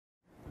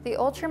The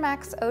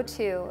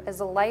UltraMaxO2 is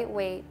a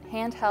lightweight,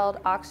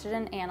 handheld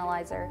oxygen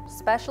analyzer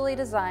specially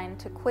designed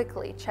to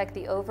quickly check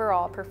the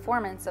overall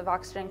performance of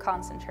oxygen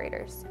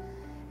concentrators.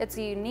 It's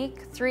a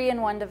unique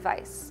 3-in-1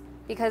 device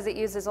because it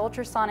uses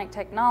ultrasonic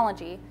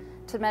technology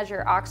to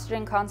measure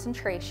oxygen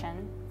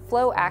concentration,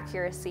 flow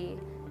accuracy,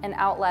 and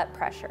outlet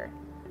pressure,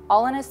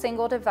 all in a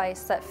single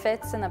device that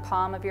fits in the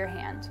palm of your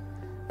hand.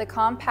 The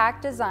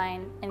compact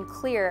design and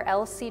clear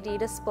LCD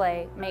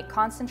display make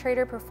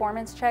concentrator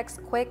performance checks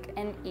quick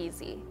and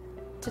easy.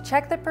 To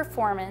check the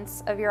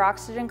performance of your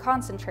oxygen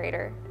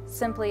concentrator,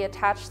 simply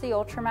attach the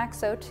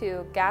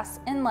UltraMaxO2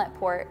 gas inlet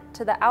port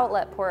to the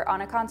outlet port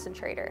on a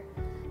concentrator.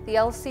 The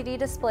LCD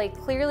display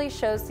clearly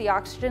shows the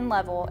oxygen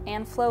level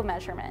and flow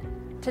measurement.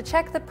 To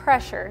check the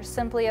pressure,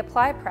 simply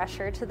apply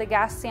pressure to the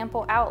gas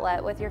sample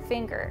outlet with your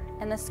finger,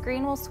 and the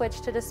screen will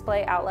switch to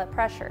display outlet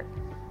pressure.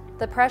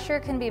 The pressure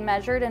can be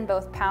measured in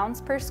both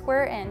pounds per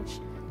square inch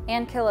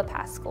and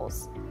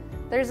kilopascals.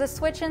 There's a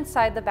switch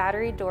inside the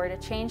battery door to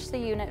change the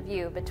unit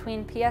view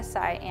between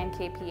PSI and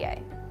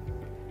kPa.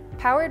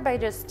 Powered by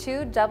just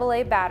 2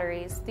 AA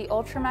batteries, the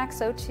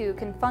UltraMaxO2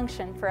 can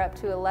function for up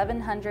to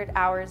 1,100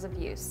 hours of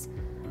use.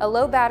 A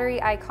low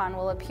battery icon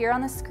will appear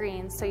on the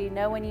screen so you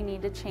know when you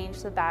need to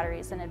change the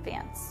batteries in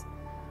advance.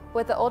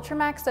 With the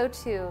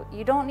UltraMaxO2,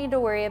 you don't need to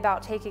worry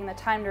about taking the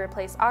time to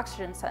replace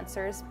oxygen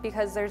sensors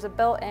because there's a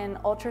built-in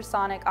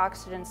ultrasonic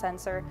oxygen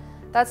sensor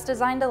that's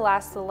designed to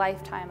last the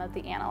lifetime of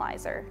the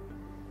analyzer.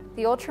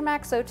 The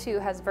UltraMaxO2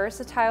 has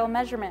versatile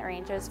measurement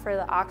ranges for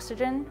the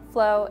oxygen,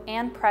 flow,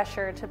 and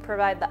pressure to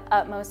provide the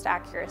utmost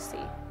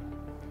accuracy.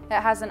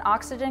 It has an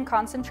oxygen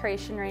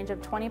concentration range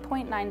of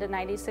 20.9 to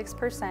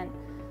 96%,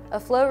 a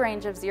flow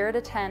range of 0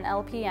 to 10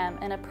 LPM,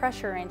 and a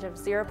pressure range of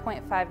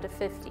 0.5 to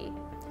 50.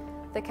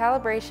 The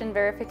calibration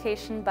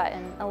verification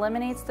button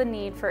eliminates the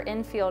need for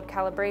in-field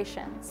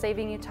calibration,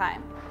 saving you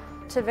time.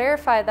 To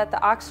verify that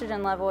the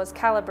oxygen level is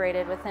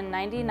calibrated within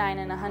 99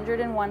 and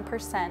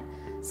 101%,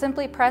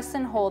 simply press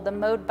and hold the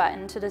mode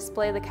button to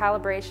display the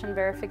calibration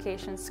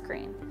verification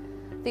screen.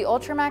 The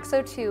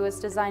UltraMaxO2 is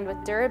designed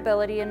with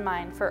durability in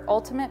mind for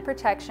ultimate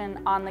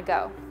protection on the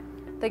go.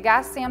 The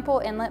gas sample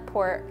inlet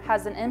port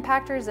has an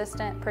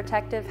impact-resistant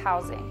protective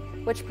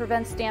housing, which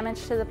prevents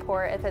damage to the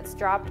port if it's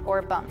dropped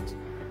or bumped.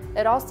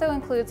 It also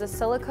includes a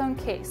silicone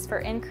case for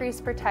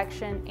increased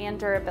protection and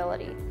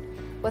durability.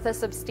 With a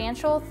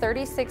substantial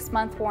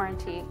 36-month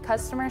warranty,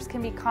 customers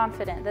can be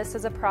confident this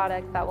is a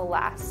product that will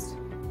last.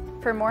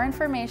 For more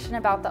information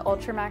about the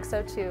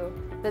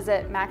UltraMaxO2,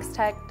 visit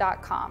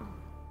maxtec.com.